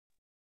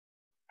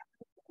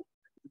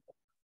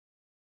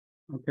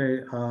Okay,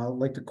 I'd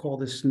like to call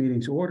this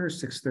meeting to order,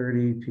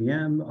 6:30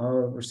 p.m.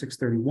 Or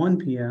 6:31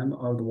 p.m.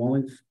 of the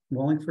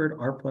Wallingford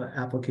ARPA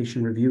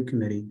Application Review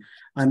Committee.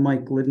 I'm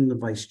Mike Glidden, the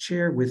Vice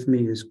Chair. With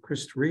me is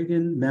Chris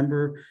Regan,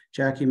 member,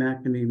 Jackie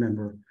McNamee,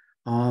 member.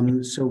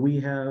 So we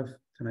have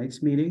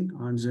tonight's meeting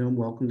on Zoom.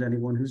 Welcome to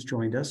anyone who's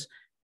joined us.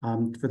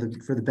 For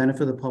the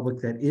benefit of the public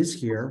that is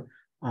here,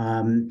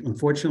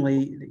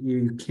 unfortunately,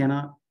 you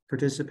cannot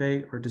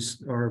participate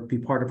or be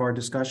part of our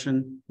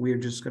discussion. We are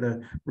just going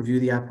to review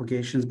the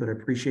applications, but I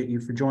appreciate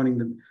you for joining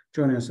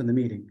us in the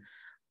meeting.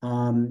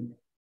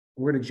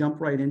 We're going to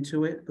jump right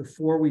into it.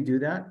 Before we do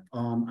that,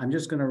 I'm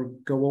just going to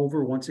go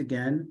over once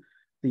again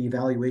the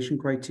evaluation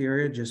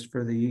criteria just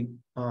for the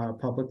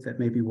public that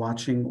may be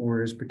watching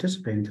or is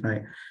participating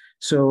tonight.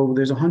 So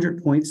there's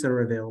 100 points that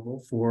are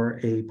available for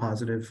a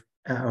positive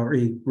or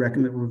a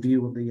recommended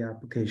review of the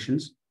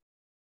applications.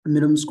 A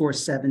minimum score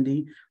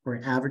 70 or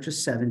an average of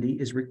 70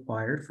 is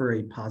required for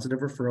a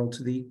positive referral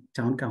to the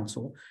town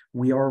council.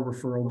 We are a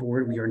referral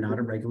board. We are not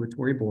a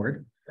regulatory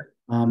board.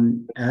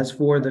 As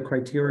for the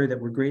criteria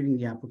that we're grading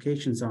the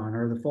applications on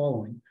are the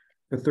following.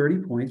 For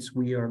 30 points,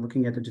 we are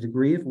looking at the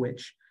degree of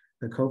which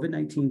the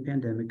COVID-19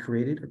 pandemic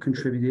created or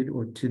contributed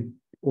or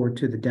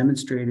to the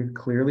demonstrated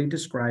clearly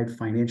described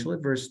financial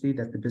adversity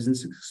that the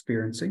business is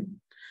experiencing.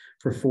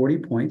 For 40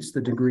 points,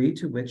 the degree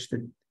to which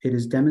it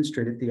is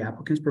demonstrated the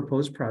applicant's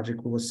proposed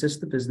project will assist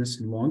the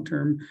business in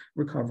long-term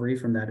recovery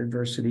from that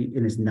adversity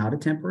and is not a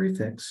temporary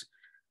fix.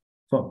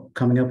 So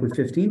coming up with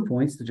 15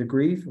 points, the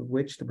degree for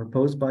which the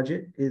proposed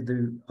budget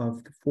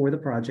for the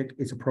project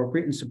is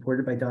appropriate and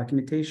supported by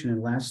documentation.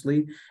 And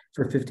lastly,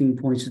 for 15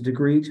 points, the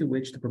degree to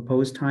which the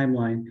proposed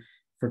timeline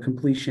for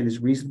completion is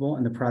reasonable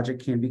and the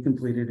project can be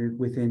completed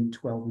within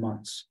 12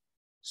 months.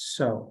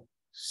 So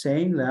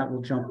saying that,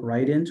 we'll jump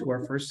right into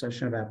our first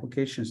session of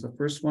applications. The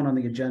first one on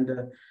the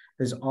agenda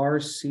is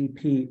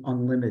RCP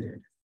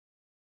Unlimited.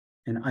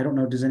 And I don't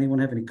know, does anyone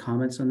have any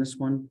comments on this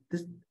one?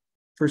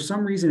 For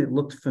some reason, it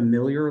looked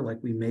familiar, like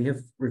we may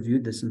have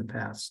reviewed this in the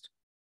past.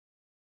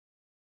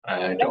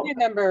 I don't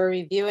remember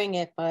reviewing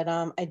it, but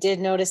I did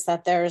notice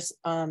that there's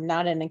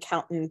not an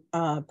accountant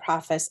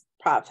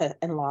profit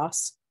and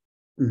loss.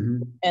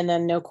 Mm-hmm. And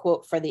then no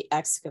quote for the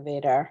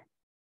excavator.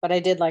 But I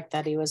did like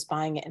that he was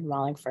buying it in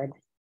Wallingford.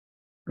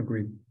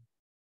 Agreed.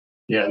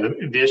 Yeah,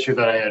 the issue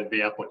that I had,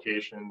 the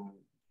application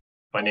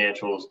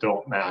financials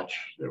don't match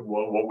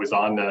what was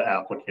on the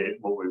application,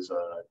 what was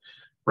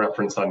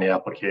referenced on the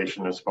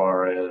application as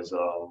far as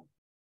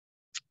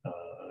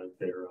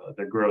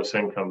their gross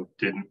income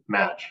didn't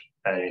match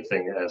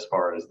anything as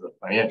far as the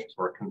financials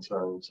were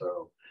concerned.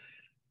 So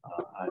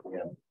I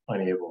am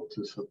unable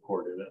to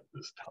support it at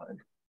this time.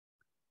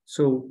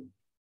 So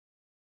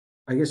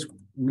I guess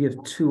we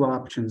have two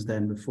options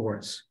then before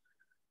us.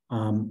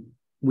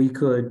 We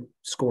could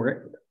score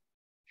it,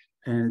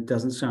 and it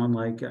doesn't sound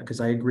like, because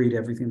I agree to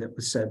everything that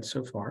was said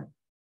so far,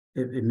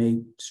 it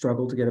may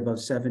struggle to get above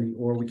 70,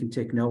 or we can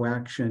take no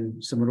action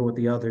similar with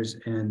the others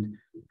and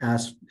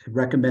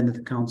recommend that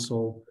the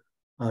council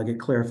get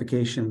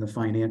clarification of the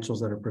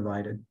financials that are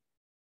provided.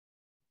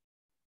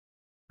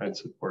 I'd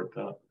support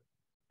that.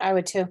 I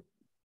would too.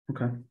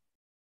 Okay.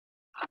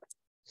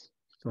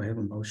 Do I have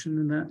a motion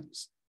in that?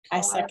 I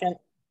second.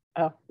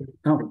 Oh.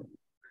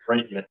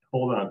 Right, yeah.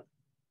 Hold on.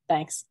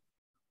 Thanks.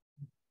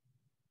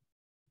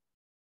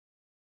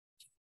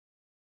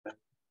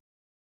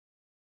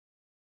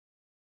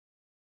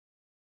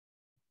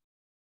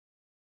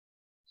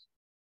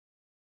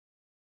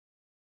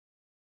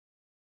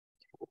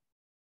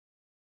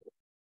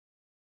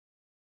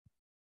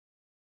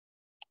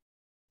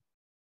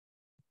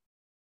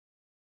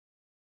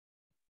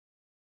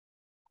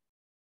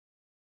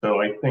 So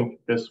I think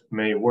this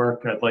may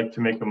work. I'd like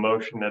to make a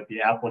motion that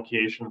the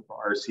application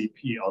for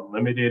RCP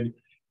Unlimited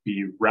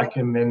be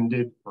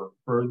recommended for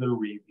further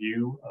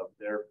review of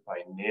their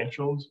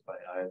financials by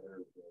either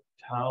the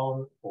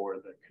town or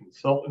the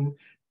consultant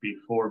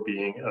before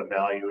being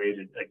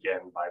evaluated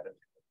again by the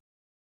town.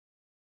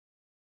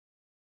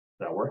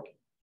 Does that work?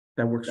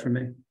 That works for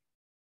me.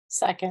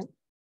 Second.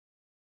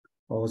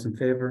 All those in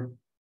favor?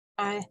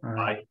 Aye.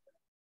 Aye.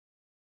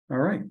 All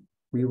right.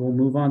 We will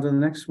move on to the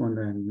next one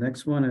then.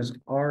 Next one is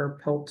R.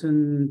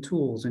 Pelton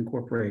Tools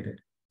Incorporated.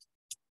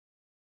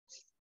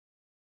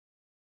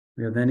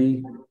 We have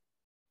any,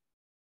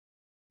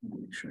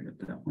 make sure I get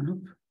that one up.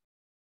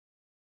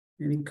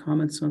 Any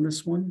comments on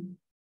this one?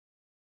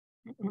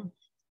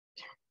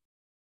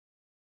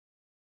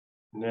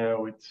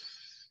 No, it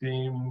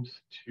seems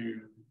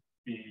to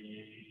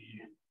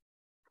be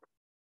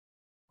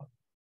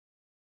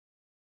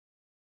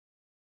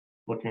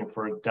looking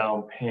for a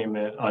down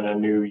payment on a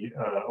new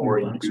or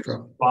used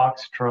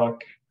box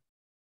truck.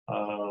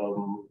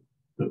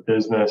 The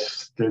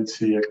business did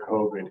see a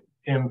COVID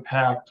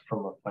impact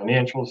from a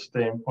financial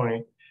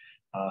standpoint,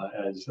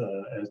 as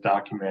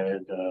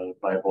documented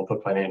by both the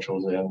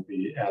financials and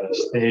the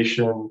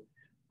attestation.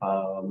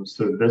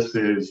 So this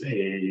is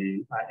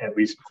at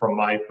least from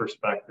my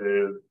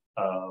perspective,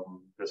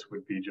 this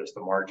would be just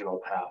a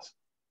marginal pass.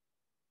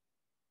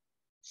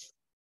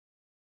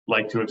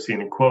 like to have seen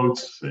in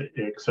quotes,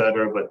 et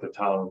cetera, but the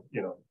town,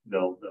 you know,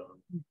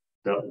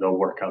 they'll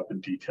work out the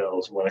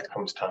details when it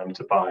comes time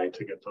to buy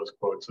to get those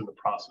quotes in the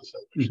process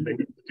of which they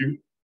do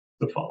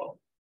the follow.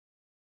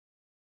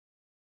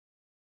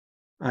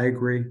 I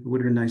agree. It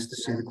would have been nice to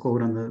see the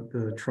quote on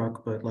the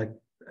truck, but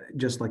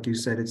just like you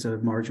said, it's a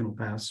marginal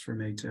pass for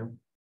me too.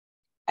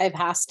 I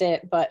passed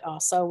it, but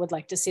also would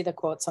like to see the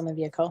quotes on the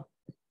vehicle.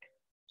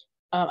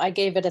 I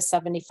gave it a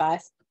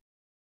 75.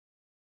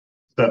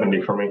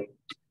 70 for me.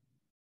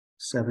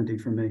 70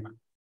 for me.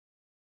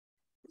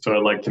 So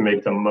I'd like to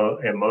make a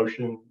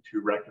motion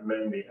to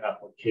recommend the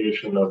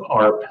application of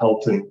ARPA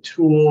Pelton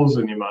Tools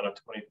in the amount of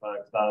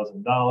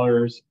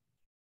 $25,000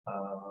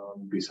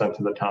 be sent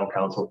to the town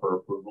council for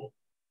approval.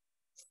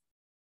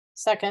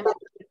 Second,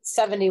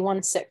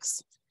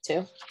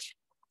 71.62.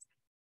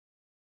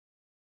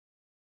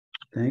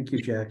 Thank you,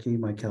 Jackie,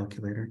 my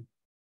calculator.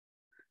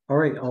 All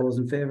right, all those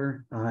in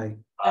favor? Aye.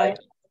 Aye.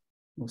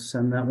 We'll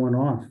send that one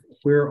off.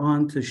 We're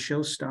on to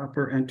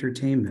Showstopper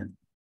Entertainment.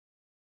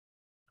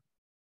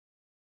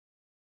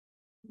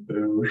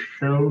 The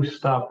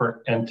Showstopper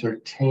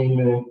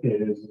Entertainment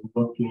is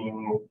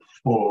looking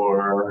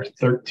for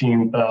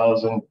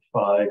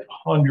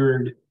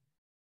 $13,500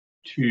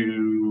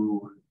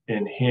 to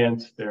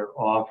enhance their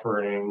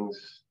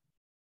offerings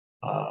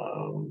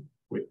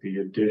with the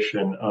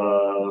addition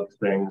of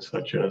things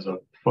such as a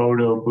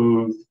photo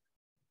booth.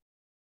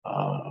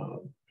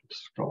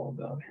 Scroll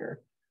down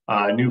here.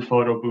 New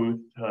photo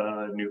booth,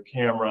 new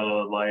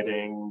camera,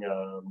 lighting,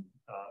 and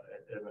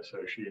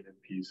associated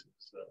pieces.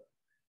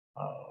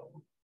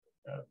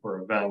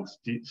 For events,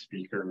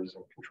 speakers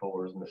and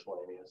controllers,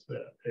 miscellaneous,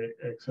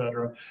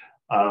 etc.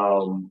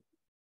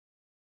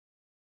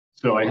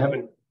 So I have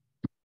a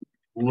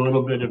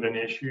little bit of an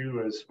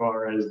issue as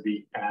far as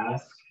the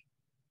ask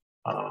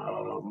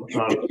of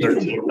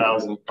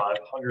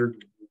 $13,500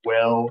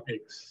 well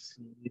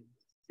exceeds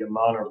the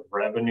amount of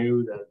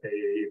revenue that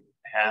they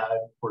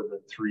had for the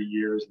 3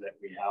 years that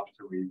we have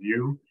to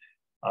review.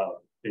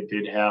 They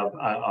did have,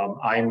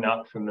 I'm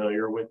not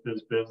familiar with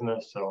this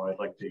business, so I'd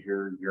like to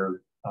hear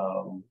your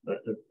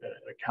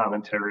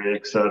commentary,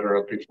 et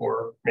cetera,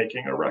 before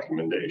making a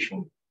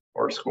recommendation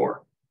or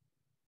score.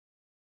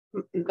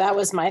 That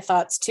was my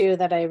thoughts too,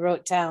 that I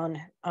wrote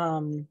down,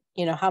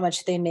 you know, how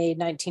much they made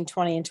 19,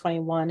 20, and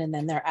 21, and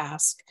then their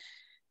ask.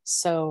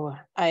 So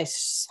I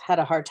had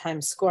a hard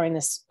time scoring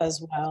this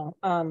as well.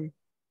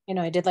 You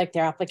know, I did like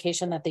their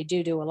application that they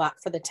do a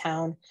lot for the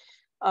town.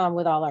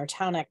 With all our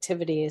town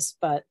activities,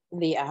 but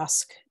the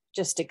ask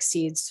just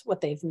exceeds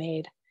what they've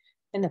made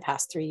in the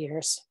past 3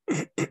 years.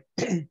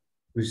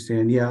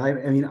 Understand. Yeah,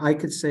 I mean, I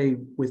could say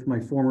with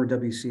my former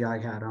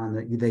WCI hat on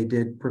that they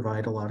did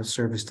provide a lot of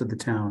service to the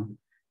town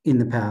in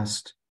the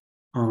past.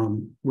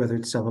 Whether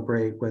it's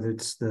Celebrate, whether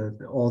it's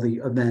all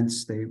the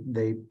events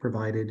they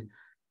provided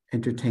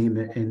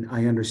entertainment, and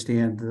I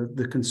understand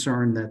the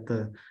concern that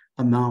the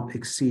amount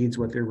exceeds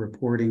what they're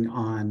reporting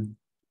on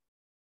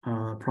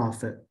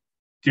profit.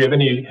 Do you have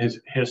any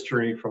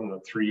history from the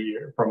 3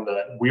 year,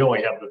 we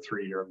only have the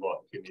 3 year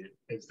look.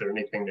 Is there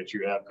anything that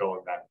you have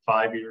going back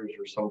 5 years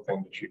or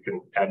something that you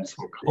can add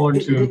some color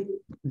to?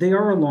 They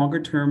are a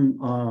longer term,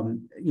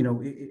 you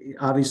know,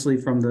 obviously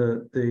from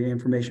the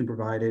information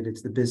provided,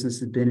 it's the business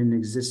that's been in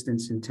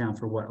existence in town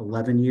for what,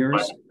 11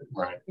 years?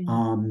 Right.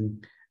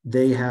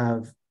 They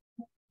have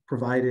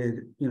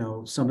provided, you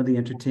know, some of the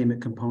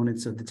entertainment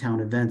components of the town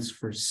events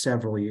for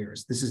several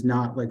years. This is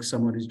not like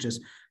someone who's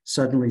just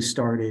suddenly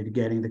started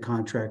getting the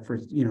contract for,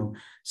 you know,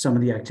 some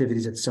of the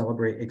activities that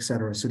Celebrate, et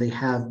cetera. So they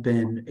have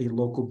been a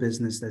local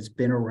business that's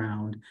been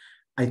around.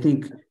 I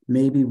think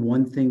maybe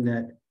one thing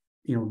that,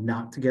 you know,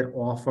 not to get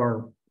off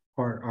our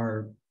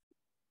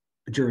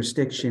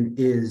jurisdiction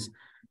is,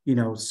 you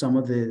know, some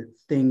of the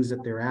things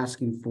that they're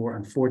asking for.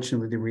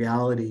 Unfortunately, the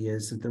reality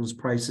is that those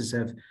prices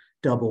have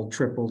doubled,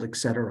 tripled, et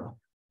cetera.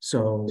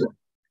 So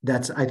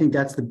I think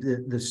that's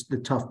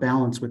the tough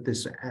balance with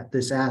this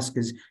ask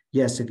is,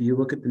 yes, if you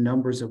look at the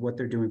numbers of what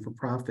they're doing for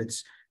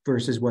profits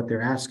versus what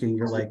they're asking,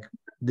 you're like,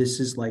 this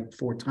is like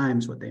 4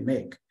 times what they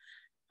make.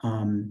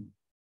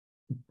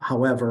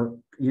 However,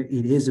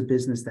 it is a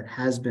business that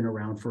has been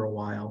around for a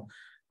while.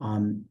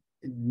 And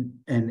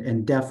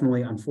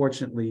definitely,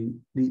 unfortunately,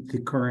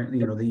 the current,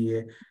 you know,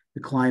 the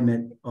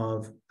climate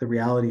of the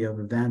reality of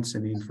events. I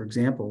mean, for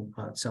example,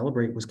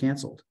 Celebrate was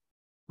canceled.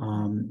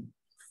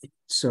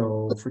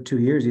 So for 2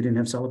 years, you didn't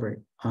have Celebrate.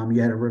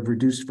 You had a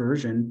reduced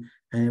version,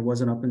 and it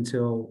wasn't up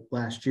until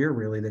last year,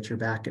 really, that you're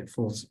back at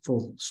full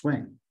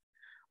swing.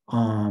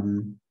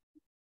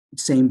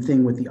 Same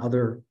thing with the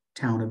other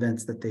town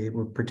events that they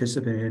were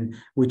participating in,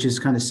 which is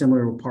kind of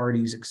similar to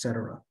parties, et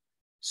cetera.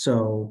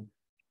 So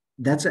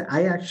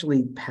I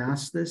actually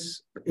passed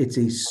this. It's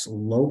a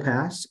slow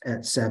pass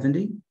at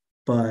 70,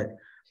 but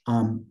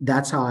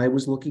that's how I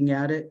was looking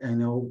at it. I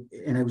know,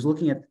 and I was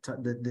looking at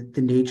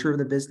the nature of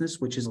the business,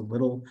 which is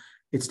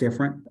it's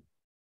different.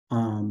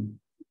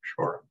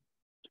 Sure.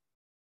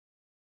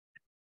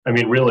 I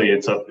mean, really,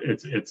 it's a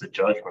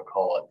judgment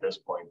call at this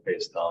point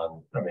based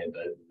on, I mean,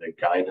 the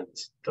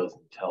guidance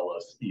doesn't tell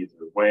us either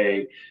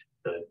way.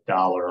 the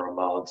dollar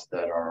amounts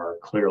that are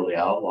clearly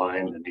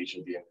outlined in each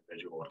of the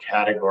individual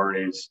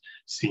categories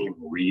seem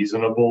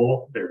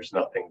reasonable. There's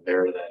nothing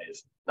there that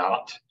is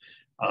not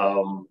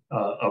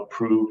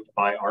approved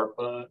by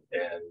ARPA,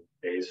 and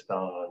based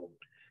on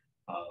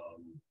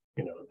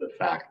the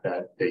fact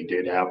that they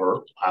did have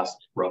a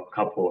last rough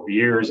couple of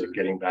years of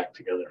getting back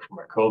together from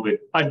our COVID,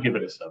 I'd give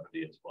it a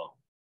 70 as well.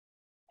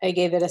 I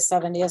gave it a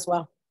 70 as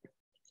well.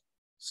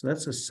 So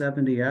that's a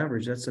 70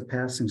 average. That's a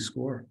passing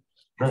score.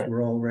 Right.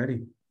 We're all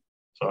ready.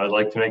 So I'd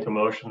like to make a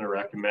motion to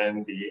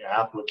recommend the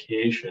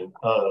application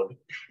of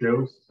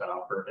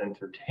Showstopper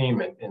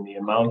Entertainment in the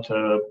amount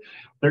of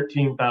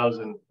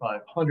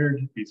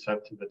 $13,500 be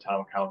sent to the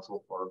town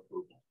council for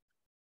approval.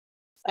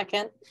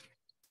 Second.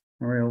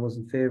 All right, all those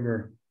in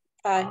favor?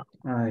 Aye.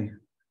 Aye.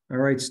 All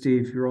right,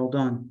 Steve, you're all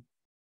done.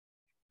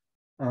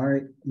 All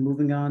right,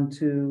 moving on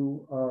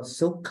to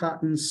Silk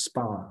Cotton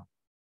Spa.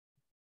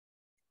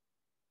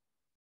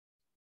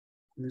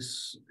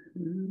 This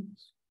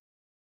is...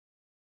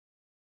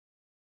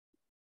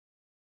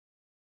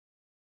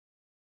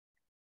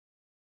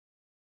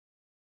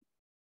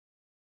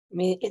 I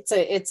mean,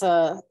 it's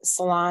a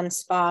salon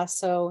spa.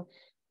 So,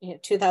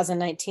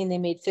 2019 they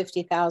made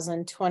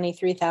 50,000,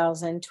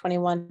 23,000,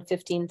 21,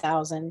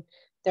 15,000.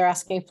 They're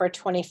asking for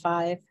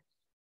 25.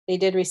 They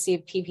did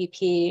receive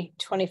PPP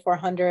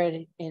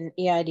 2,400 in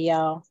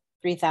EIDL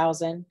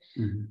 3,000.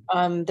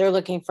 Mm-hmm. They're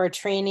looking for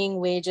training,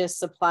 wages,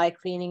 supply,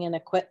 cleaning, and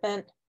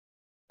equipment.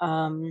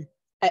 I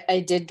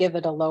did give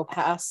it a low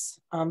pass,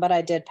 but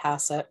I did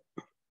pass it.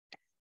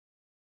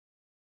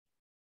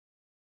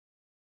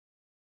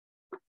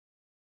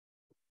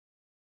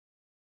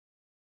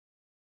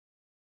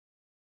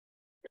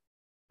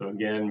 So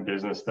again,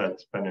 business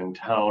that's been in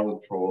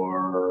town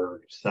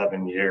for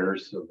 7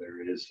 years, so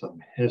there is some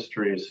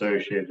history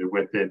associated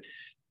with it.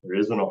 There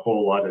isn't a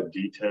whole lot of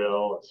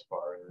detail as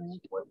far as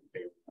what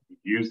they would be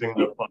using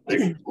the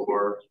funding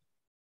for,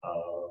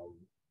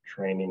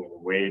 training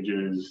and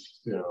wages,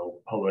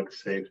 public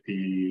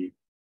safety,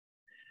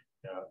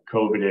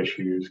 COVID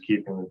issues,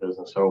 keeping the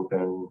business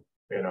open,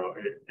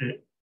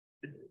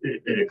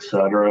 et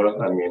cetera.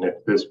 I mean,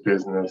 if this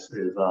business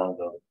is on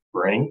the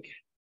brink,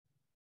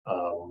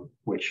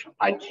 which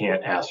I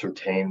can't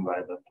ascertain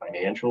by the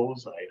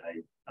financials,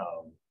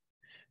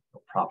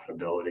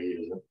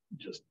 profitability isn't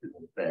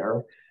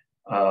there.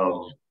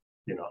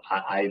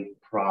 I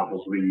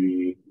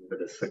probably give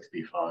it a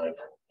 65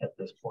 at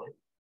this point,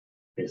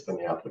 based on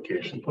the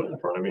application put in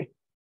front of me.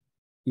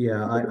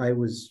 Yeah, I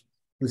was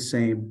the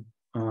same,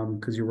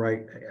 because you're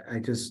right.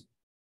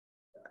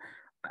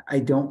 I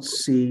don't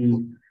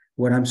see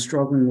what I'm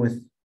struggling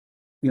with.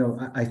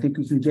 I think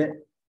we can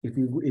get, if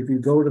you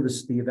go to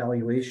the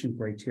evaluation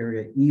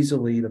criteria,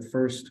 easily the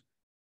first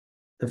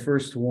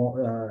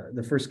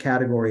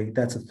category,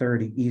 that's a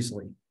 30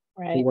 easily.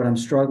 Right. But what I'm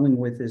struggling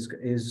with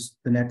is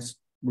the next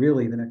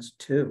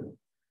two.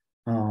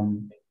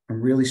 I'm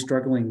really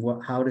struggling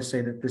how to say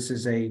that this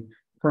is a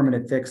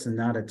permanent fix and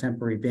not a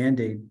temporary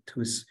band-aid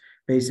to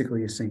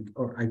basically a sink,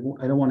 or I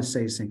don't want to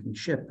say a sinking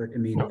ship, but I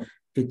mean,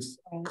 it's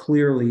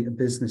clearly a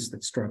business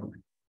that's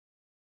struggling.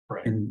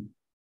 Right. And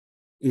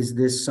is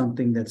this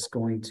something that's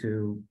going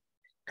to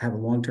have a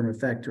long-term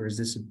effect, or is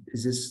this,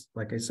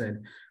 like I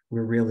said,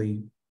 we're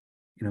really,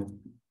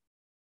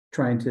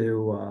 trying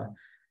to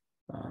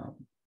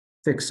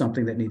fix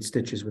something that needs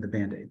stitches with a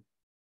Band-Aid?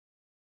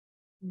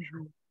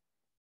 Mm-hmm.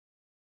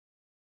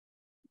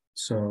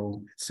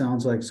 So it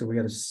sounds like, we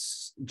got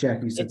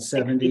Jackie said it's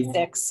 70.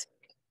 66.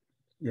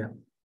 Yeah.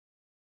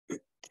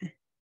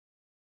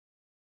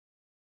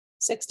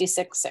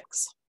 66.6.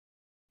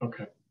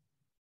 Okay.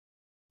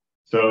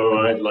 So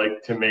I'd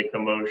like to make a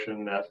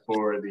motion that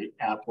for the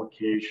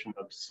application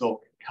of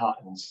Silk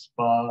Cotton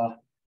Spa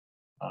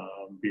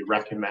be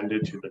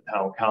recommended to the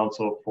town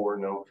council for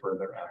no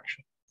further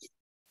action.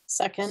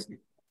 Second.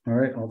 All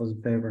right, all those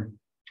in favor?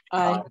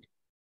 Aye. All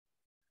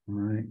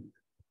right.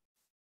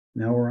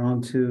 Now we're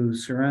on to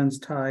Suran's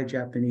Thai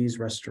Japanese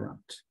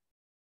restaurant.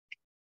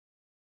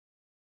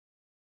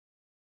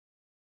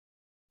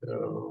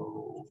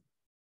 So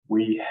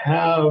we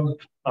have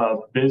a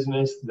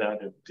business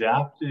that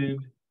adapted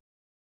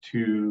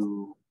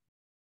to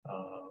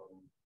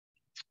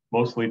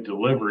mostly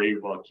delivery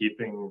while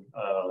keeping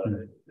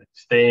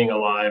staying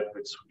alive.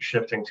 It's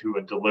shifting to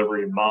a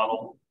delivery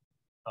model,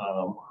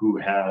 who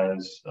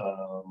has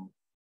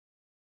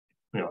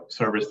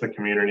serviced the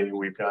community.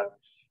 We've got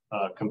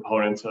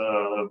components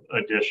of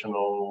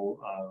additional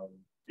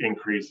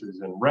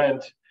increases in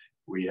rent.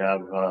 We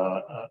have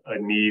a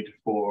need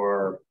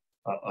for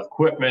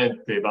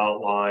equipment. They've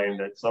outlined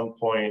at some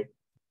point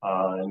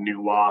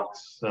new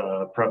locks,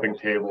 prepping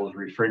tables,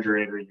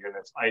 refrigerator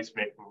units, ice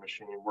making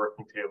machine,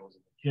 working tables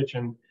in the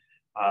kitchen,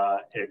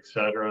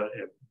 etc.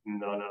 If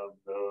none of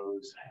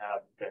those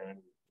have been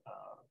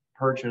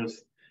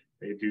purchased,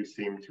 they do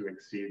seem to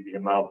exceed the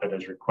amount that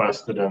is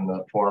requested in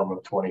the form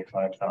of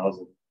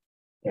 25,000.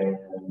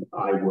 And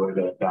I would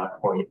at that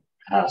point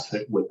pass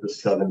it with the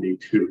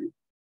 72,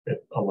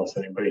 unless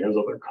anybody has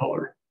other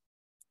color.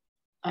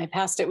 I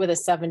passed it with a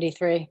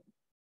 73.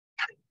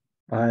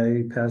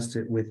 I passed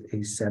it with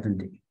a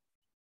 70.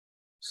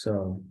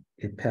 So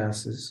it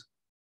passes.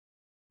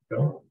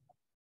 Go.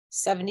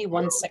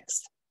 71-6.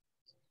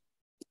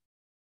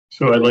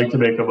 So I'd like to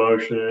make a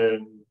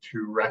motion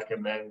to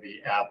recommend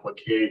the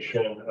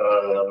application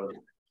of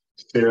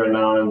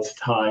Serenan's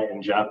Thai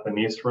and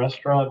Japanese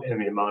restaurant in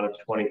the amount of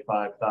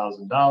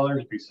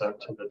 $25,000 be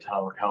sent to the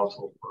town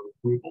council for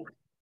approval.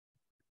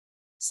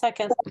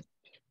 Second.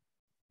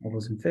 All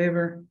those in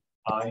favor?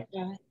 Aye.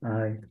 Yeah.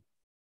 Aye.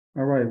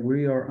 All right,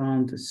 we are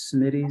on to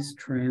Smitty's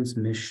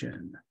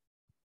transmission.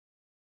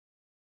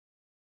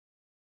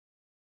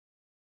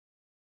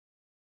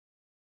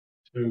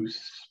 So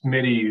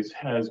Smitty's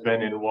has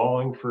been in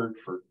Wallingford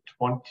for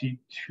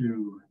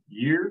 22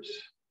 years.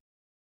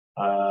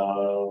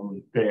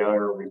 They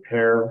are a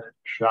repair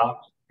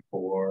shop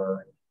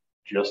for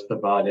just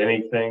about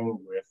anything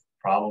with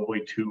probably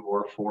 2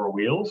 or 4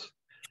 wheels.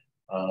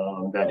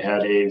 That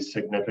had a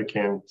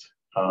significant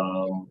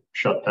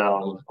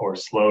shutdown or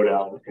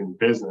slowdown in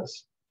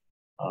business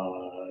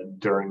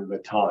during the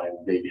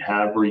time. They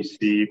have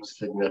received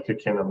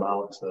significant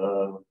amounts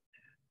of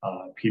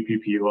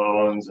PPP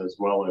loans as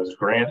well as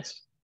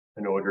grants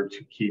in order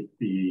to keep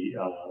the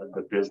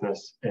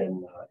business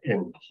in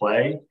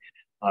play.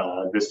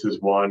 This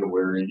is one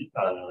where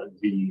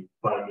the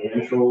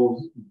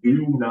financials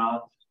do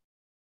not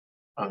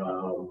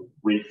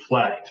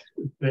reflect,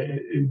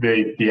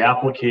 the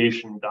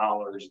application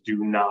dollars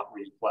do not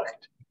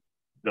reflect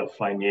the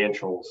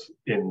financials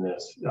in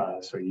this.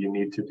 So you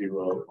need to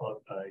do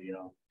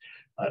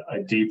a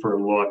deeper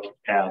look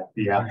at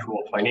the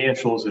actual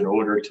financials in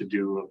order to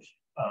do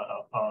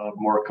a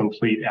more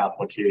complete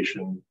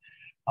application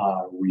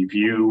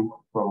review.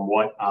 From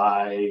what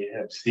I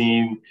have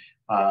seen,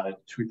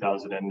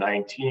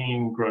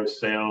 2019 gross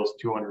sales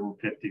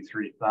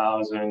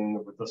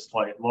 253,000 with a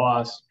slight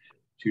loss.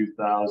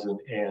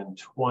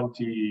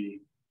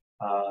 2020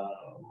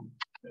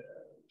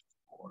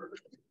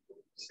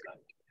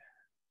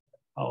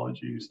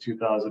 apologies,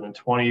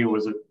 2020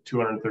 was at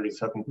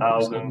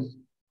 237,000,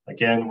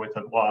 again with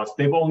a loss.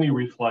 They've only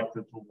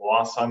reflected the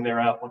loss on their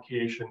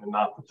application and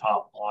not the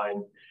top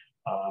line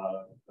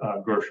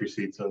gross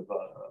receipts of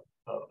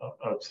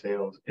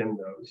sales in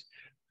those.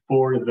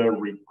 For the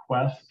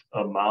request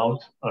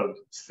amount of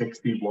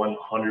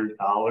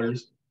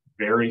 $6,100,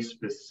 very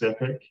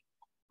specific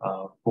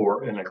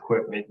for an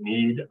equipment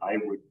need, I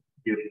would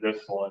give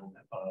this one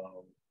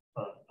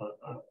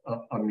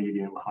a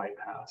medium high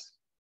pass.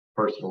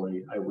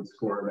 Personally, I would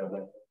score it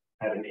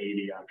at an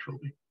 80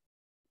 actually.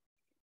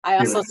 I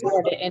also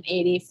scored it an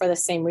 80 for the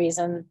same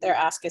reason. Their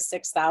ask is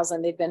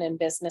 6,000. They've been in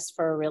business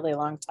for a really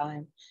long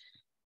time.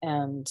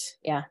 And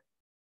yeah,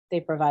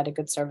 they provide a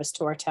good service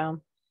to our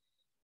town.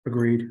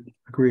 Agreed.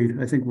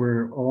 I think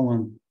we're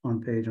all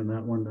on page on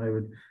that one. I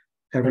would,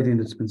 everything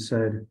that's been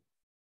said,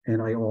 and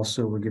I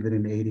also would give it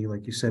an 80.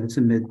 Like you said, it's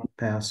a mid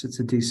pass. It's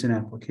a decent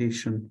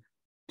application,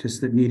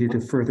 just that needed a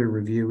further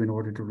review in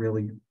order to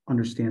really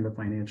understand the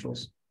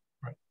financials.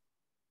 Right.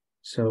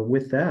 So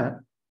with that.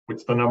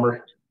 What's the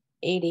number?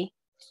 80.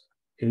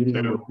 80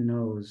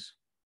 no's.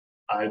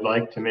 I'd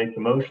like to make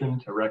the motion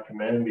to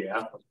recommend the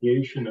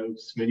application of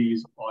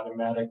Smitty's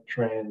automatic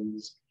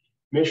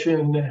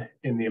transmission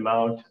in the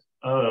amount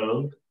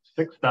of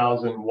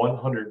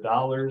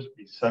 $6,100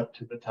 be sent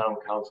to the town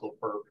council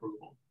for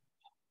approval.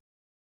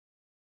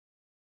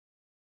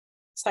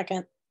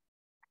 Second.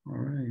 All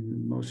right,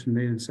 motion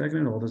made and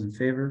seconded. All those in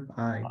favor?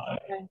 Aye.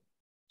 Okay.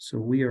 So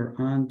we are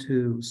on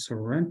to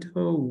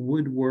Sorrento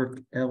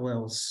Woodwork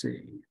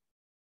LLC.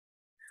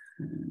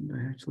 And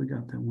I actually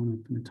got that one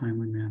up in a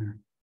timely manner.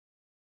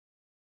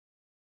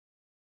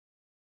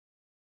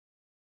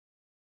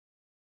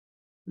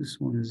 This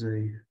one is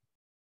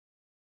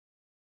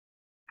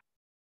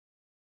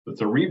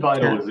it's a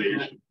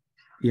revitalization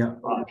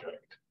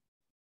project.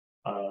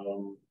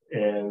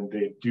 And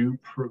they do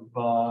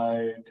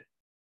provide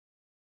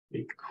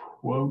a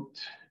quote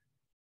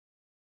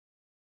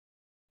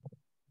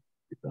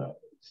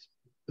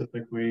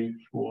specifically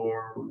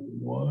for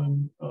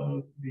one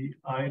of the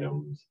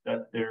items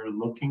that they're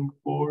looking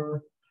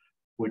for,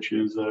 which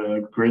is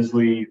a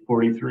Grizzly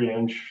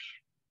 43-inch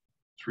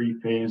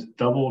 3-phase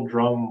double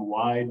drum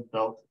wide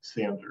belt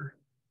sander.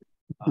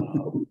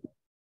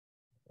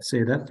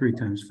 Say that 3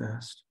 times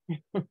fast.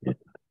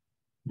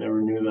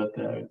 Never knew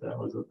that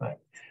was a thing.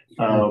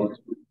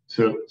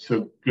 So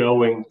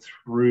going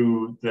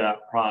through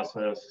that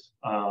process,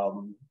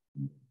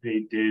 they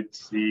did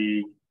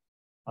see,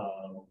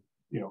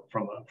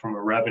 from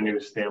a revenue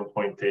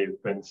standpoint, they've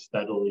been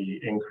steadily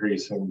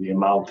increasing the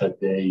amount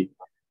that they,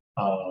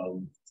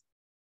 from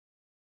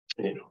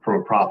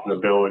a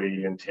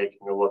profitability and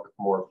taking a look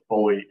more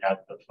fully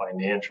at the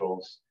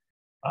financials.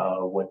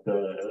 What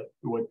the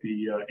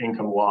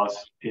income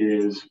loss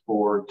is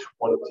for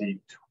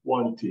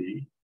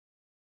 2020.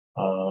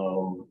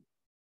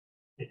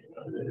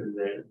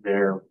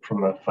 They're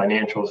from a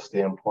financial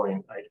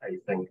standpoint, I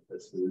think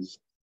this is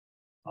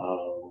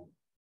a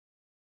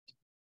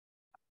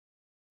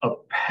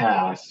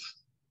pass.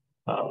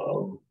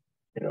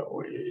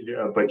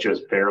 but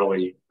just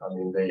barely. I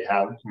mean, they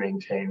have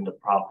maintained a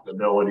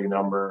profitability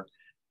number.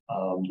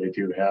 They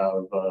do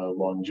have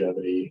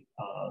longevity.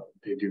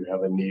 They do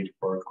have a need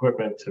for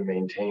equipment to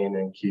maintain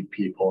and keep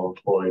people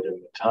employed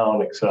in the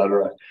town, et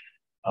cetera.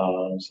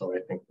 So I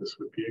think this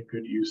would be a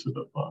good use of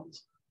the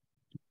funds.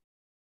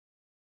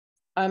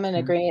 I'm in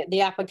agreement.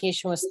 The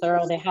application was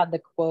thorough. They had the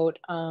quote.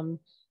 When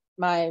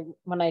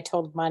I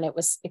told mine,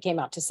 it came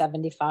out to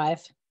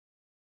 75.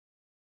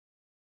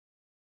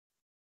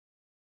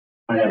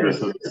 I have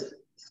this as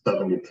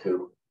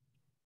 72.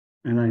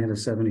 And I had a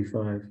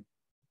 75.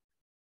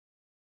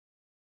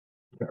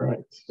 All right,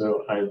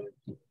 so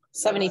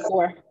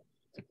 74.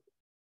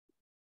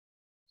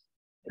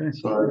 Okay.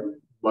 So I'd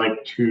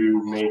like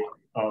to make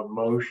a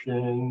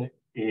motion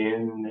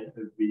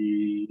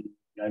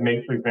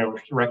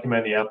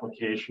recommend the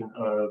application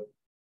of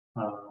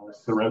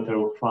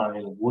Sorrento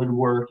Fine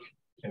Woodwork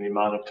in the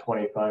amount of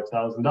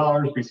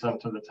 $25,000 be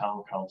sent to the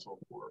town council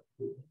for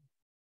approval.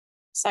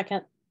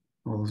 Second.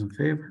 All those in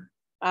favor?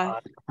 Aye.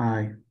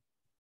 Aye.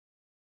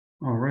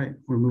 All right,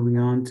 we're moving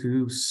on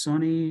to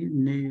Sun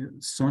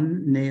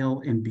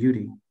Nail and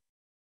Beauty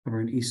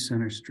over on East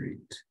Center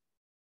Street.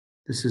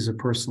 This is a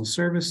personal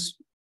service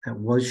that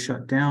was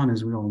shut down,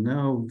 as we all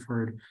know. We've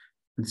heard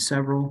from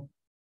several.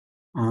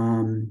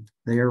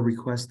 They are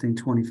requesting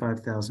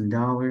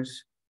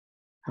 $25,000.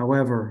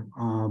 However,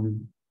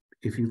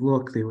 if you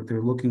look,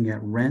 they're looking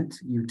at rent,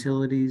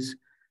 utilities,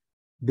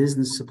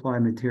 business supply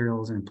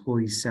materials, and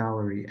employee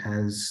salary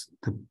as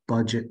the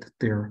budget that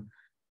they're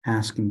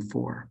asking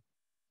for.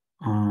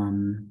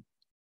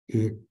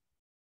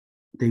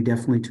 They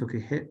definitely took a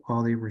hit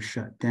while they were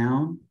shut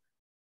down.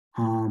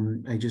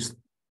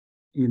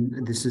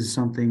 This is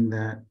something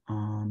that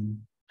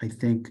I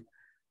think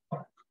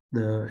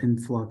the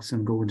influx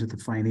and go into the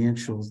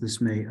financials, this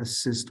may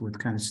assist with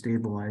kind of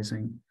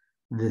stabilizing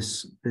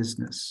this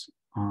business.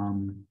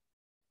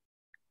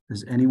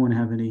 Does anyone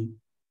have any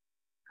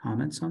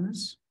comments on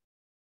this?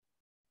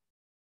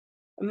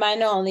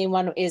 Mine only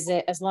one is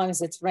it as long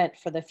as it's rent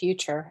for the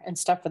future and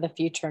stuff for the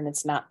future and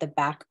it's not the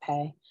back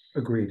pay.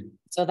 Agreed.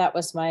 So that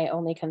was my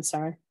only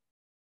concern.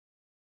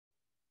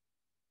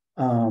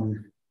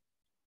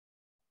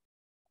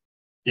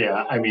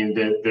 Yeah, I mean,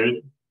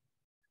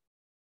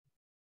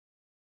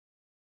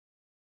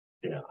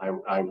 yeah, I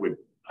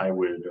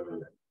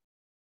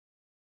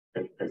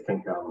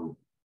think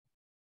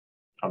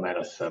I'm at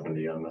a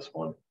 70 on this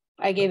one.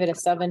 I gave it a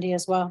 70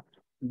 as well.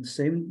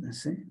 Same,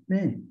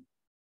 man.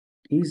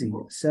 Easy,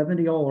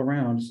 70 all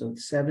around. So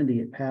 70,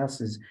 it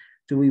passes.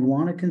 Do we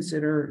want to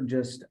consider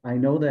just? I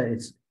know that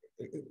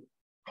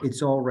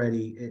it's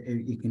already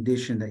a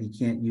condition that you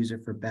can't use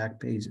it for back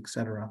pays,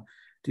 etc.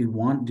 Do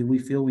we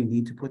feel we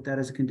need to put that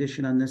as a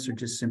condition on this, or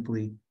just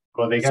simply?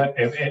 Well, they got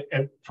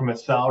from a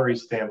salary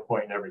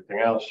standpoint and everything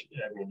else.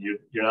 I mean,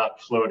 you're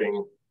not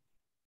floating.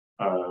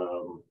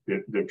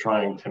 They're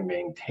trying to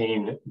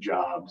maintain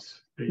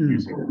jobs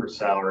using for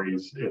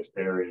salaries. If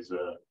there is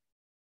a,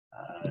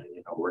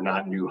 we're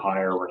not new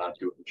hire, we're not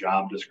doing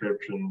job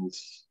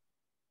descriptions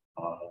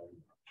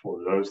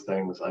for those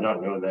things. I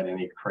don't know that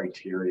any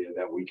criteria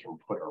that we can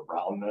put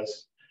around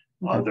this,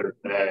 other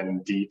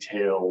than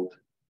detailed.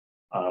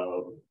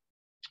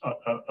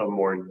 A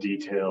more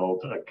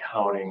detailed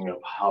accounting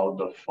of how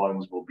the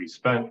funds will be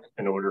spent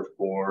in order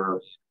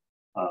for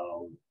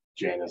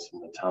Janice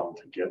and the town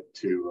to get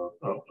to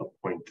a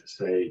point to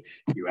say,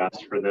 you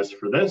asked for this,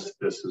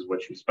 this is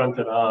what you spent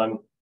it on,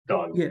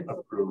 done, yeah.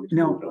 Approved.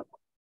 No,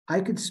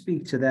 I could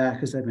speak to that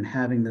because I've been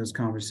having those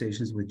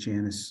conversations with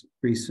Janice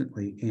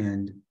recently,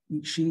 and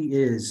she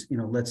is,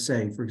 let's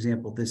say, for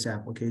example, this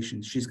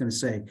application, she's going to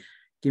say,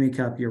 give me a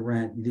copy of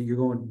rent.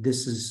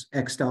 This is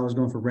X dollars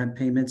going for rent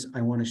payments.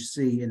 I want to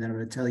see, and then I'm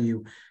going to tell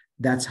you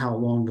that's how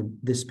long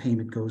this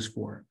payment goes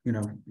for,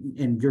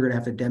 and you're going to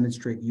have to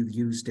demonstrate you've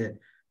used it,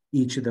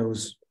 each of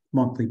those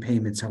monthly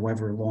payments,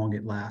 however long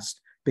it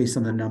lasts, based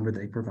on the number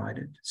they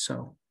provided.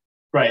 So.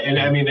 Right. And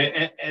I mean,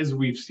 as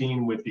we've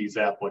seen with these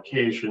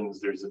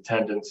applications, there's a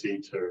tendency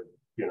to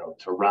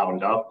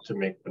round up to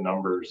make the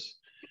numbers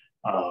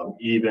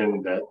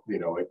even that,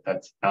 if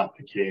that's not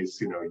the case,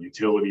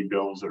 utility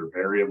bills are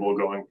variable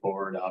going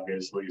forward.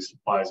 Obviously,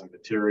 supplies and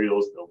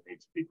materials, there'll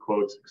need to be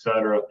quotes, et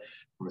cetera.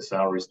 From a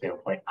salary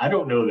standpoint, I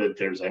don't know that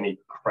there's any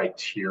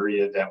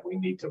criteria that we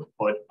need to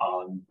put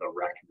on the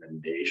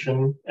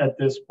recommendation at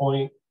this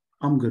point.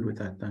 I'm good with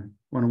that then.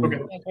 Why don't we?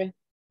 Okay.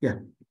 Yeah.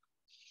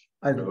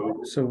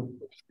 So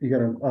you got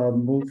to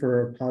move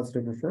for a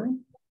positive referral?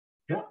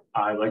 Yeah,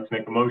 I'd like to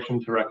make a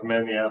motion to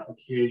recommend the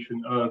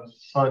application of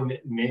Sun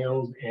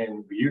Nails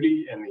and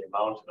Beauty in the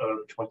amount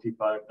of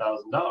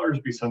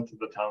 $25,000 be sent to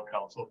the town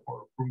council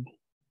for approval.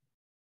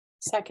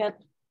 Second.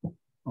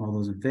 All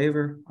those in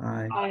favor?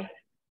 Aye. Aye.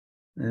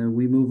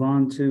 We move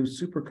on to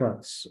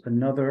Supercuts,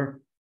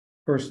 another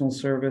personal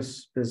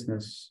service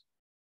business.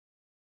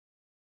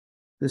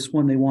 This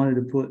one they wanted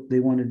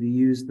to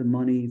use the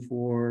money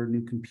for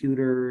new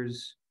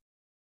computers,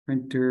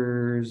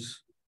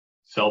 printers,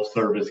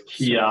 self-service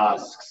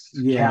kiosks,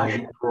 cash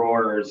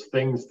drawers,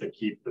 things to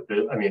keep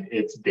the, I mean,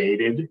 it's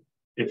dated.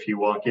 if you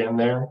walk in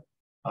there.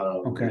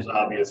 Okay. There's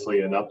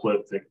obviously an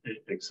uplift,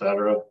 et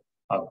cetera.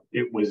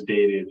 It was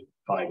dated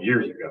 5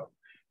 years ago.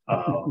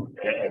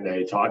 And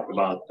they talked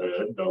about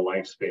the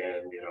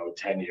lifespan,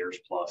 10 years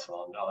plus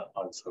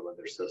on some of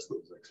their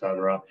systems, et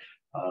cetera.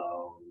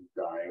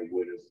 I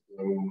would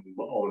assume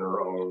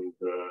owner owned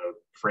the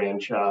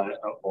franchise,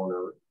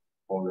 owner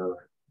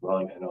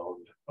run and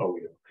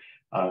owned,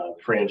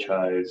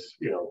 franchise,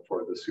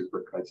 for the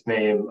Supercuts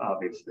name.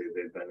 Obviously,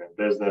 they've been in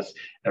business.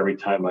 Every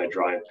time I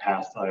drive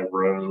past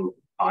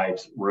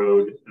Ives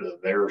Road,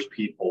 there's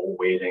people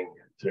waiting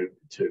to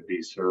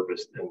be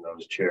serviced in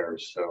those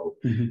chairs. So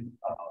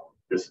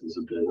this is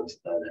a business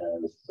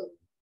that has some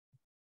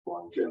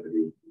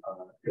longevity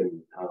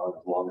in town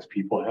as long as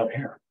people have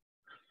hair.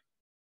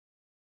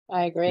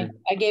 I agree.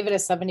 I gave it a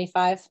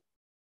 75.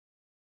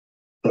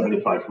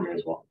 75 for me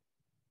as well.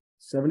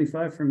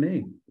 75 for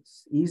me.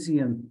 It's easy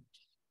and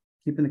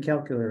keeping the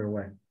calculator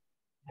away.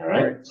 All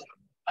right.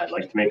 I'd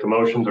like to make a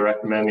motion to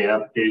recommend the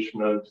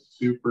application of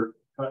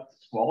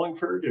Supercuts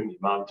Wallingford in the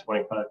amount of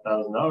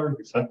 $25,000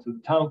 be sent to the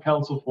town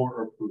council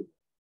for approval.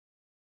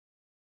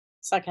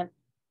 Second.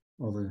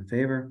 All those in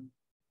favor?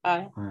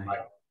 Aye. Aye.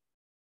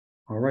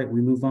 All right,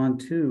 we move on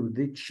to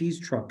the cheese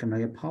truck, and I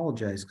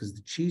apologize because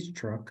the cheese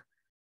truck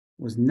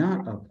was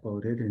not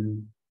uploaded,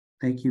 and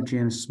thank you,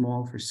 Janice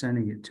Small, for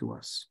sending it to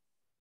us.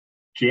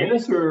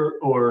 Janice or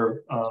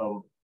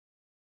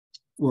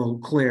well,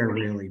 Claire,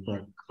 really,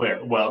 but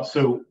Claire. Well,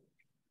 so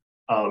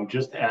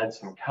just to add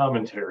some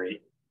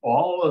commentary,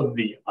 all of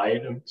the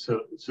items,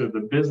 so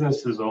the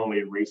business is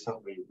only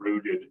recently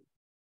rooted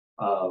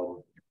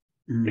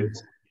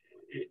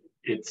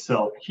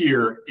itself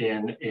here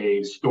in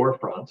a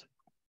storefront.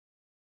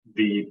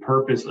 The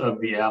purpose of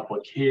the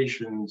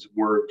applications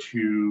were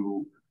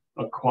to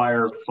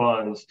acquire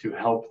funds to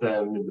help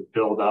them to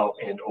build out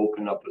and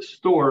open up a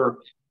store,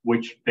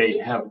 which they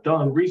have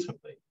done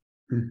recently.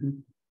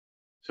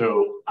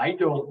 So I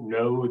don't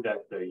know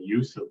that the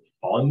use of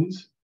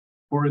funds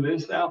for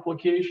this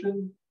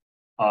application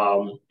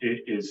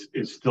is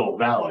still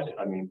valid.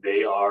 I mean,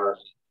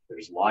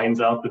 there's lines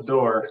out the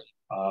door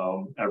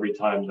every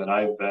time that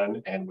I've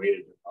been and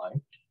waited in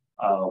line.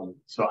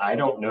 So I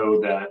don't know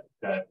that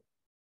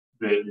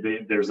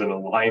there's an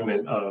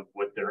alignment of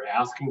what they're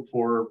asking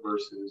for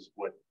versus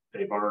what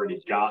they've already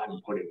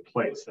gotten put in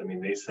place. I mean,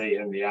 they say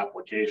in the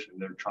application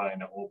they're trying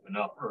to open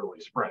up early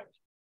spring.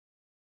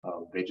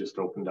 They just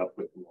opened up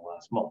within the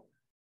last month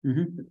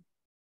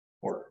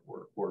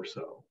or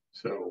so.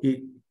 So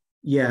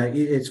yeah,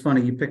 it's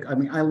funny. I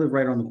mean, I live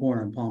right on the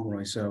corner in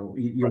Pomeroy, so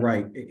you're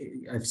right.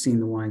 I've seen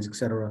the lines,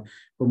 etc.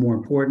 But more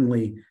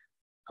importantly,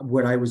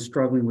 what I was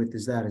struggling with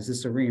is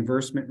this a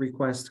reimbursement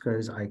request?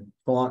 Because I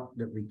thought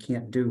that we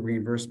can't do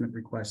reimbursement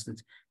requests.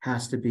 It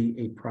has to be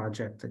a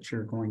project that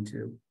you're going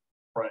to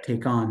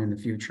take on in the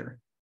future.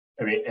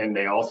 I mean, and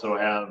they also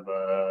have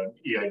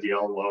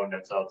EIDL loan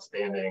that's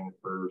outstanding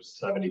for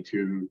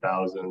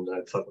 $72,000.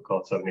 That's something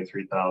called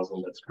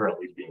 $73,000 that's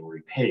currently being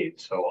repaid.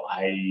 So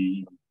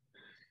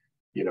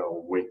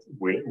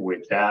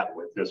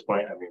with this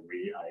point, I mean,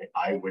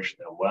 I wish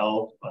them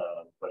well,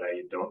 but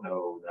I don't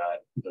know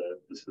that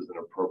this is an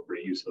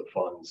appropriate use of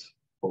funds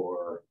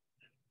for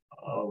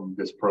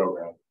this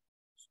program.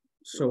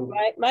 So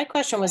my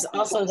question was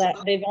also that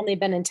they've only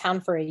been in town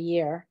for a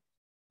year.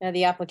 Now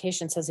the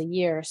application says a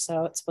year,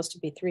 so it's supposed to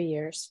be 3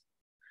 years.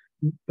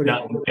 But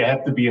now, they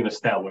have to be an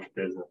established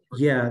business.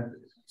 Yeah,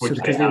 so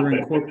because they were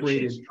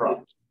incorporated.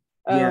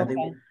 Yeah,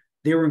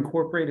 they were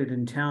incorporated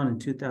in town in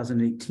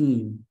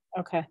 2018.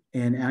 Okay.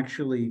 And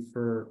actually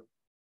for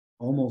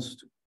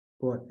almost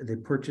they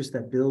purchased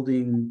that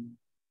building.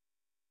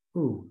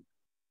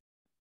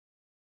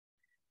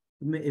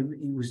 It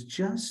was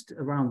just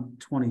around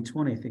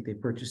 2020, I think they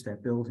purchased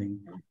that building,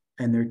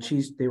 and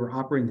they were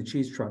operating the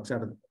cheese trucks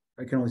out of,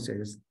 I can only say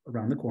this,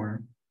 around the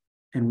corner,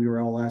 and we were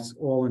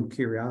all in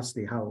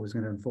curiosity how it was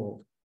going to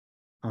unfold.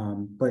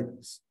 But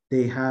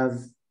they have,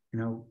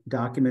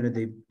 documented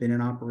they've been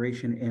in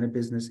operation and a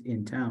business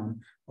in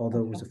town,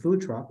 although it was a food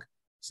truck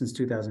since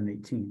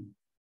 2018.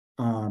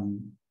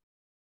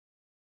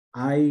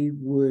 I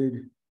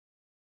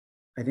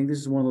think this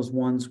is one of those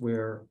ones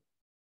where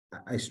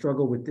I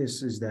struggle with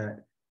this, is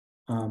that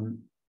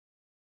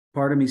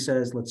part of me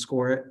says, let's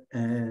score it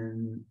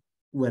and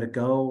let it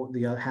go.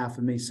 The other half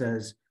of me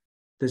says,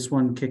 this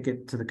one, kick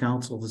it to the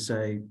council to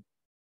say,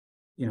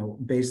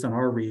 based on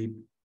our read,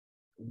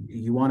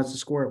 you want us to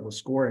score it, we'll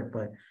score it,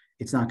 but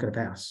it's not going to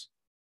pass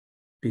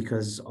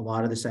because a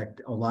lot of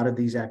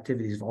these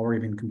activities have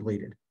already been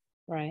completed.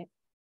 Right.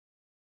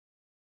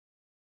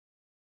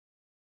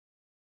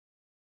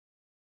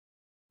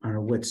 I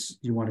don't know, do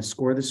you want to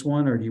score this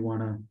one or do you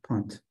want to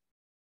punt?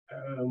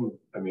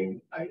 I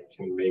mean, I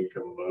can make a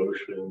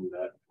motion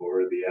that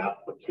for the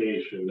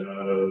application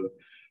of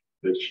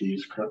the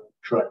Cheese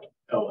Truck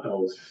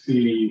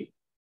LLC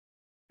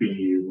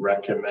be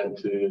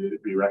recommended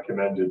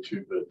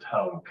to the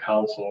town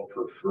council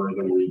for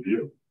further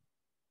review.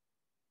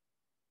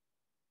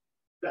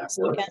 That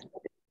works.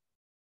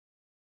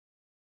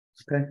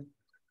 Okay.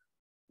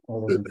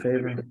 All those in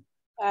favor?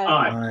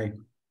 Aye.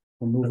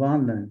 We'll move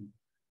on then.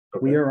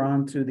 Okay. We are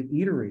on to the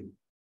eatery.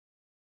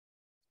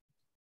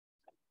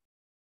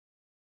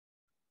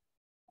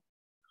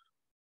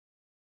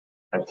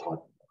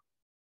 Excellent.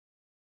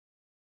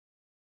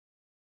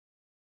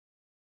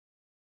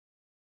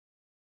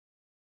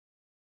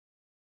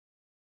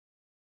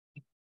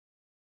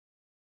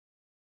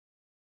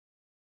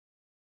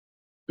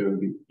 So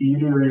the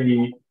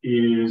eatery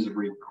is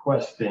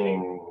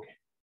requesting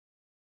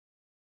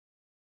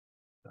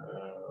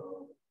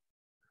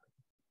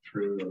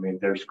I mean,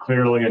 there's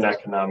clearly an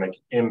economic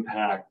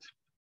impact.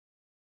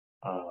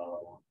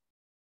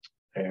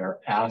 They're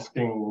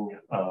asking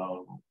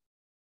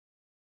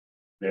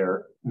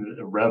their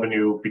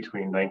revenue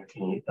between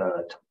 2019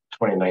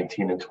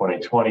 and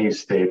 2020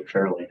 stayed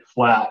fairly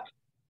flat.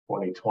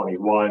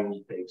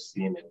 2021, they've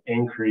seen an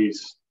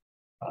increase.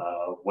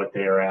 What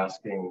they are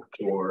asking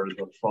for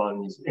the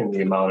funds in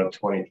the amount of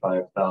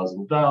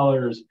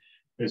 $25,000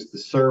 is to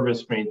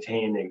service,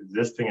 maintain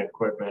existing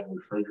equipment,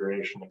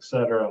 refrigeration,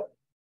 etc.,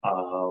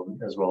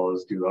 as well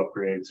as do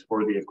upgrades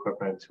for the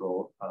equipment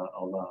to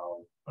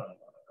allow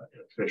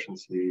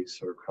efficiency,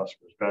 serve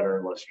customers better,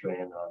 and less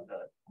strain on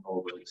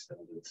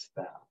overextended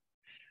staff.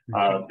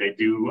 They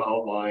do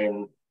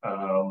outline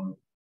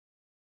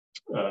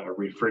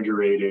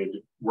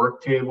refrigerated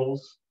work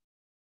tables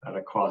at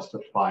a cost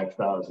of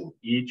 $5,000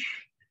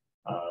 each.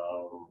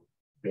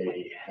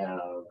 They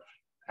have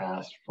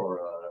asked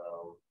for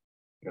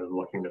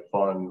looking to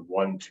fund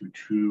 1 to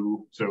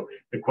 2. So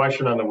the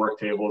question on the work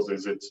tables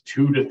is it's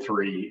 2 to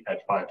 3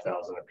 at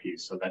 $5,000 a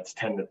piece. So that's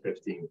 10 to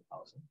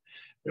 15,000.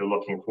 They're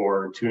looking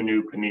for 2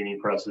 new panini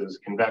presses,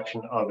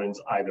 convection ovens,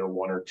 either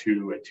 1 or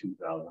 2 at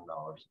 $2,000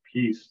 a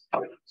piece.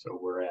 So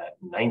we're at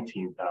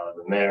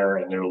 19,000 there,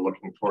 and they're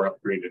looking for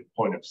upgraded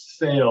point of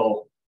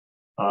sale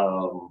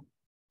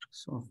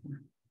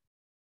software,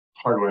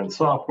 hardware and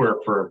software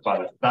for about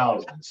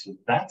 1,000. So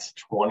that's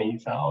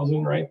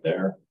 20,000 right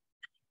there.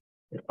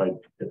 If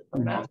the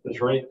math is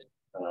right,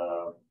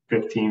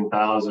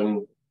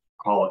 15,000,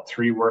 call it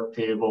 3 work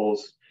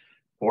tables,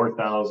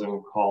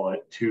 4,000, call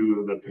it 2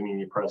 of the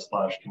panini press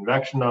 /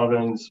 convection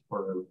ovens,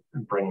 or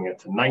bringing it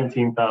to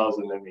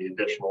 19,000 and the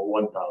additional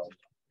 $1,000.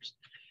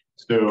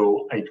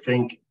 So I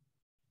think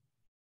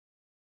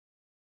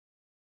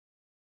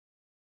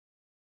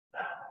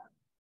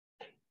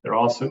they're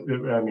also,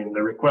 I mean,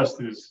 the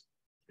request is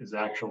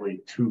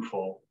actually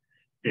twofold.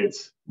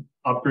 It's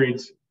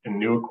upgrades and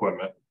new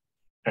equipment,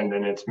 and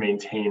then it's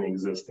maintain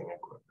existing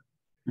equipment.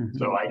 Mm-hmm.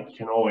 So I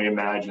can only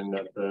imagine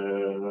that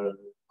the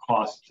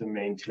cost to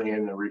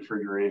maintain the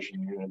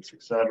refrigeration units,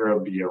 et cetera,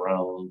 be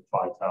around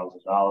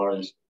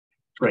 $5,000,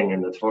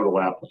 bringing the total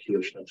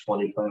application at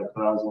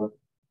 $25,000. I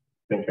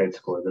think I'd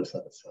score this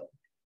at a 7.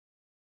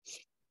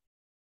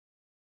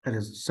 That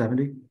is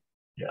 70?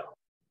 Yeah.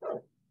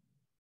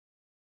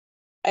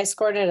 I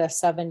scored it a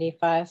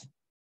 75.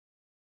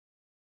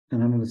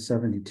 And I'm at a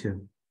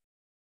 72.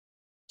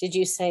 Did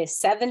you say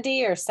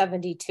 70 or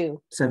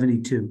 72?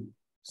 72.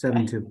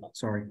 72.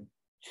 Sorry.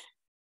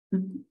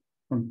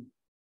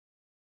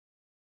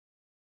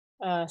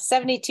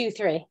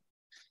 72.3.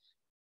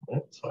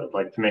 So I'd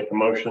like to make a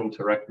motion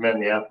to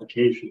recommend the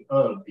application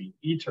of the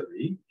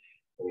eatery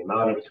in the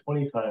amount of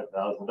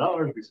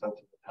 $25,000 be sent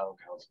to the town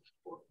council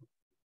for.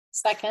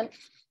 Second.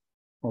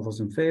 All those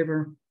in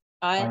favor?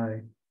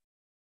 Aye.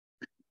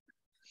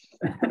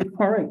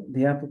 All right,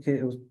 the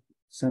application was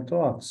sent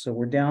off. So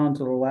we're down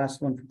to the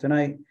last one for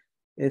tonight.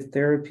 It's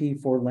Therapy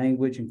for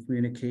Language and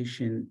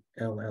Communication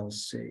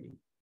LLC.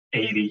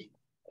 80.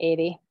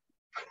 80.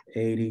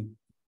 80.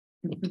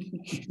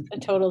 The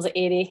total's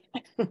 80.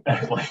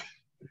 I'd like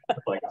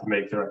to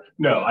make their,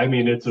 no, I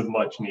mean, it's a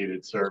much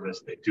needed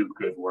service. They do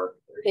good work.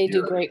 They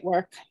do great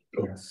work.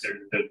 So yes.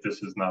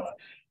 This is not,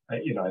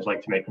 I'd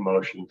like to make a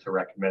motion to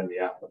recommend the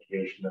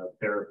application of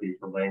Therapy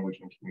for Language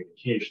and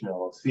Communication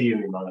LLC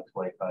in the amount of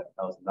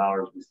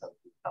 $25,000 we sent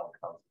to the town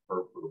council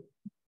for approval.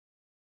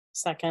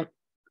 Second.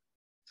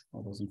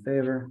 All those in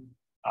favor?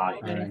 Aye.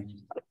 Aye.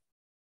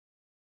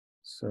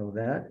 So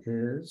that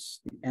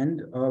is the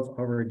end of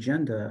our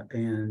agenda.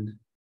 And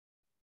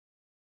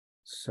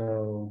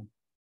so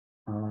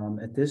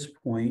at this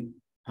point,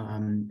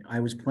 I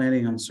was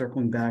planning on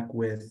circling back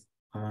with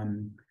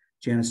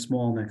Janice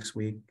Small next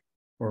week,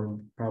 or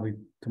probably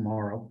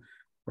tomorrow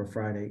or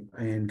Friday,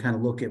 and kind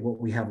of look at what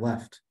we have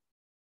left.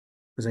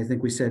 Because I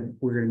think we said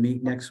we're going to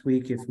meet next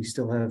week if we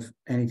still have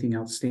anything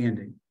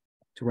outstanding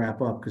to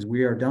wrap up, because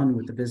we are done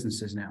with the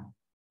businesses now.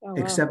 Oh,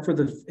 wow. Except for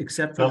those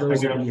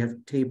that we have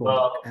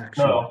tabled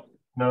action. No.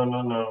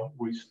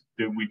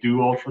 Did we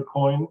do Ultra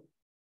Coin?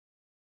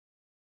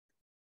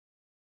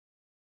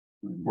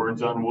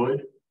 Words on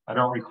Wood? I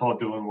don't recall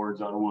doing Words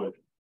on Wood.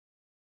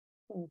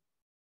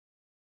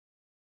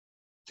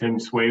 Tim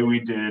Sway, we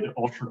did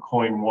Ultra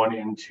Coin 1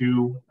 and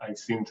 2. I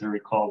seem to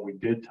recall we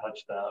did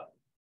touch that.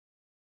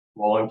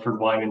 Wallingford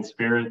Wine and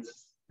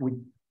Spirits.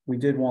 We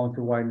did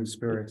Wallingford Wine and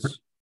Spirits.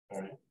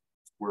 All right.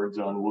 Words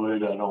on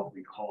Wood. I don't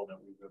recall that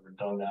we've ever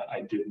done that.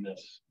 I did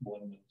miss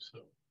one, so.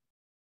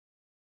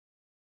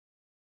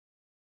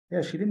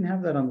 Yeah, she didn't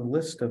have that on the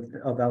list of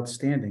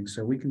outstanding,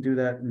 so we can do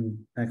that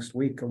in next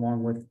week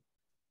along with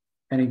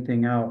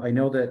anything out. I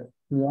know that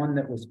one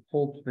that was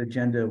pulled to the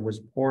agenda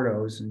was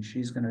Porto's, and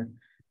she's gonna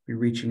be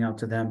reaching out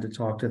to them to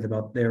talk to them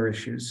about their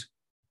issues,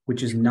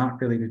 which is not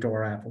related to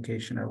our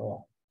application at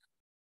all.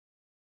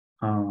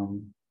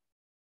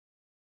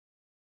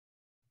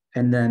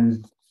 And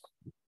then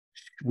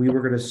we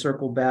were gonna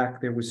circle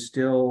back. There was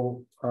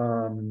still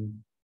Front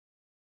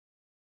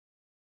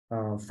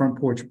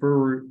Porch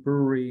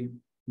Brewery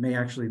may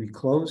actually be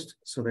closed,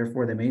 so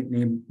therefore they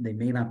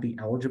may not be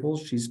eligible.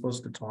 She's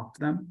supposed to talk to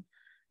them.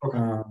 Okay.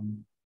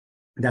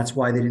 That's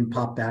why they didn't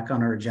pop back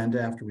on our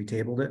agenda after we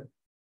tabled it.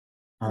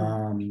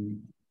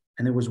 And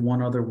there was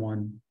one other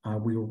one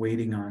we were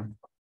waiting on.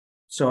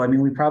 So I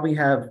mean, we probably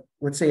have,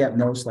 let's say at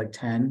most like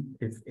 10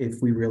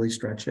 if we really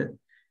stretch it,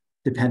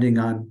 depending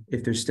on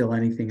if there's still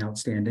anything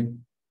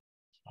outstanding.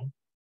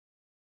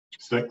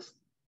 6.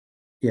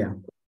 Yeah.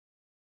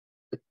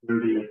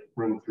 30,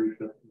 room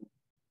 350.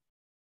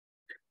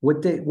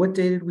 What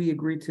day did we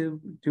agree to?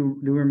 Do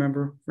you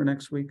remember for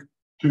next week?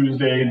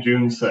 Tuesday,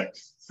 June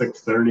 6th,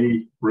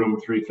 6:30, room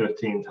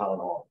 315, town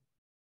hall.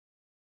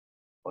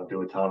 Want to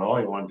do a town hall?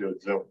 You want to do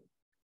it Zoom?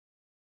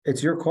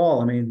 It's your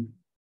call. I mean,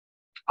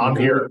 I'm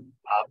here.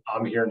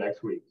 I'm here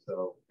next week.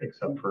 So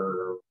except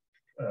for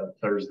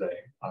Thursday,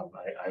 I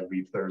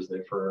leave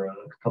Thursday for a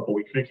couple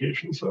week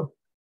vacation. So.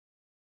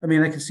 I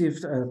mean, I can see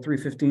if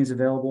 3:15 is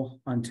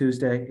available on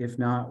Tuesday. If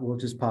not, we'll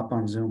just pop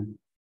on Zoom.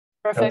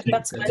 Perfect.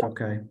 That's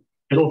okay.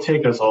 It'll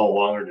take us all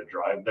longer to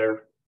drive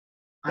there.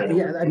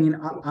 Yeah, I mean,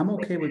 I'm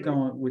okay with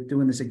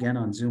doing this again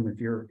on Zoom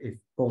if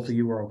both of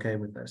you are okay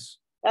with this.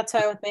 That's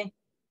fine with me.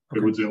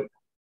 Good with Zoom.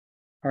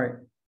 All right.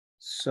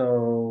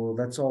 So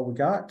that's all we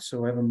got.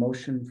 So I have a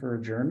motion for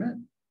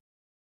adjournment.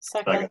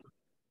 Second.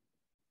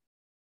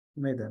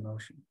 Who made that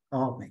motion?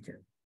 I'll make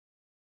it.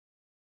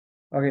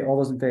 Okay, all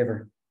those in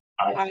favor?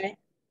 Aye.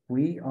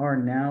 We are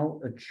now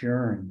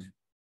adjourned.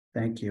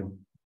 Thank you.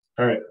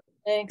 All right.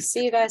 Thanks.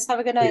 See you guys. Have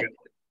a good night.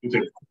 You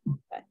too.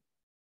 Bye.